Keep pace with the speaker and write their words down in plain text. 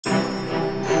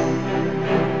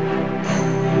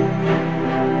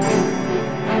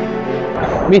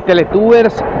Mis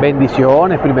teletubers,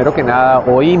 bendiciones, primero que nada.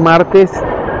 Hoy martes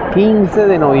 15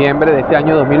 de noviembre de este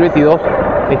año 2022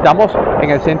 estamos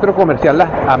en el centro comercial Las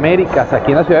Américas,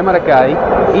 aquí en la ciudad de Maracay,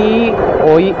 y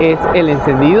hoy es el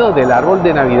encendido del árbol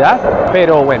de Navidad.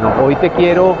 Pero bueno, hoy te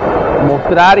quiero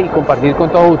mostrar y compartir con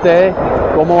todos ustedes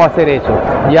cómo va a ser eso.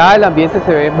 Ya el ambiente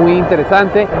se ve muy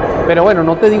interesante, pero bueno,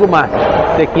 no te digo más.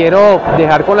 Te quiero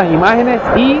dejar con las imágenes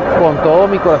y con todo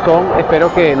mi corazón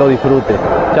espero que lo disfrutes.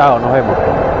 Chao, nos vemos.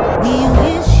 We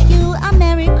wish you a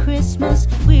Merry Christmas.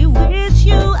 We wish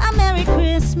you a Merry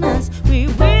Christmas. We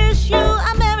wish you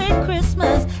a Merry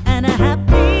Christmas and a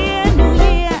Happy New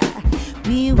Year.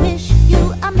 We wish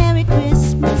you a Merry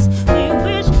Christmas. We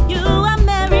wish you a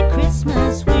Merry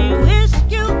Christmas. We wish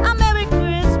you a Merry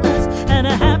Christmas and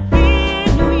a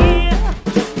Happy New Year.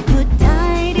 Good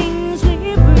tidings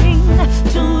we bring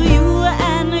to you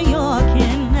and your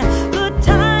kin. Good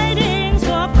tidings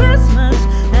for Christmas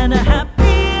and a Happy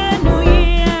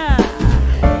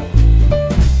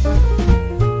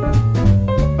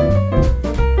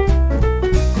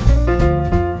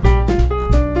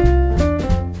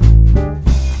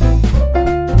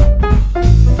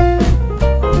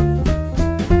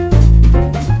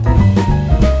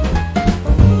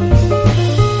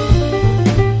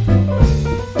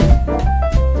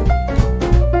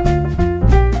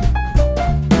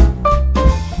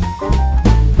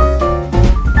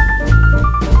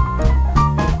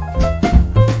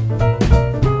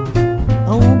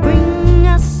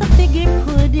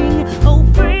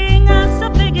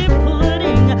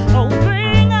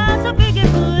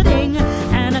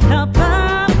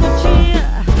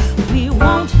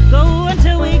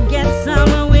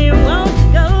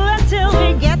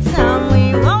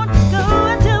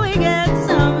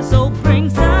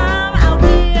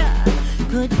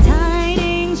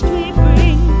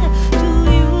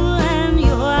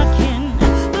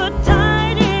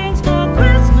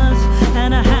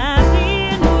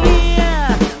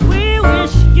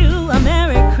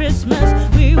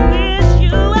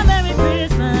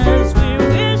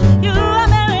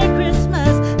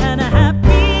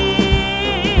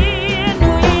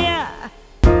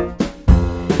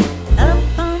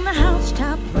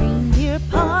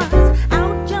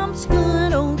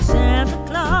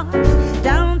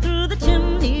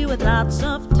lots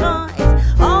of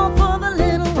toys, all for the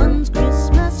little ones'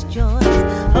 Christmas joys.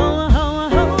 Ho, ho,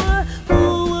 ho,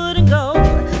 who wouldn't go?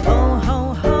 Ho,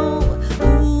 ho, ho,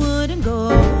 who wouldn't go?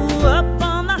 Up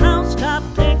on the housetop,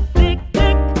 click, click,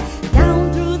 click,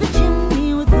 down through the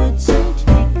chimney with good Saint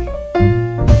Nick.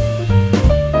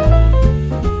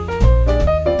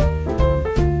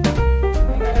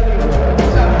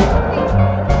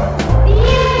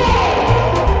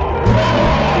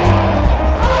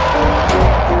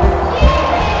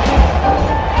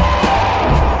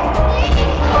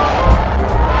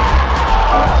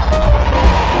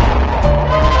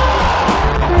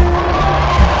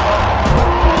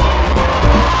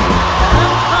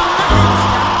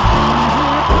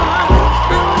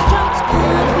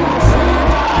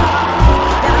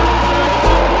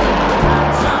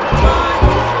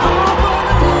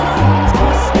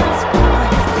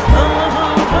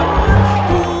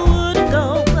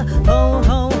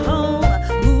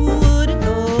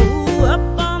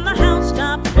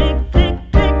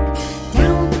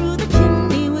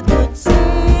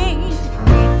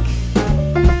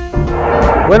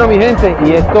 Bueno, mi gente,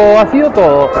 y esto ha sido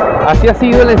todo. Así ha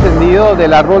sido el encendido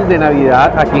del árbol de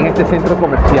Navidad aquí en este centro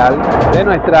comercial de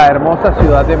nuestra hermosa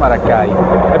ciudad de Maracay.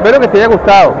 Espero que te haya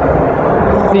gustado.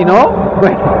 Si no,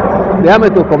 bueno, déjame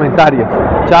tus comentarios.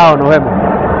 Chao, nos vemos.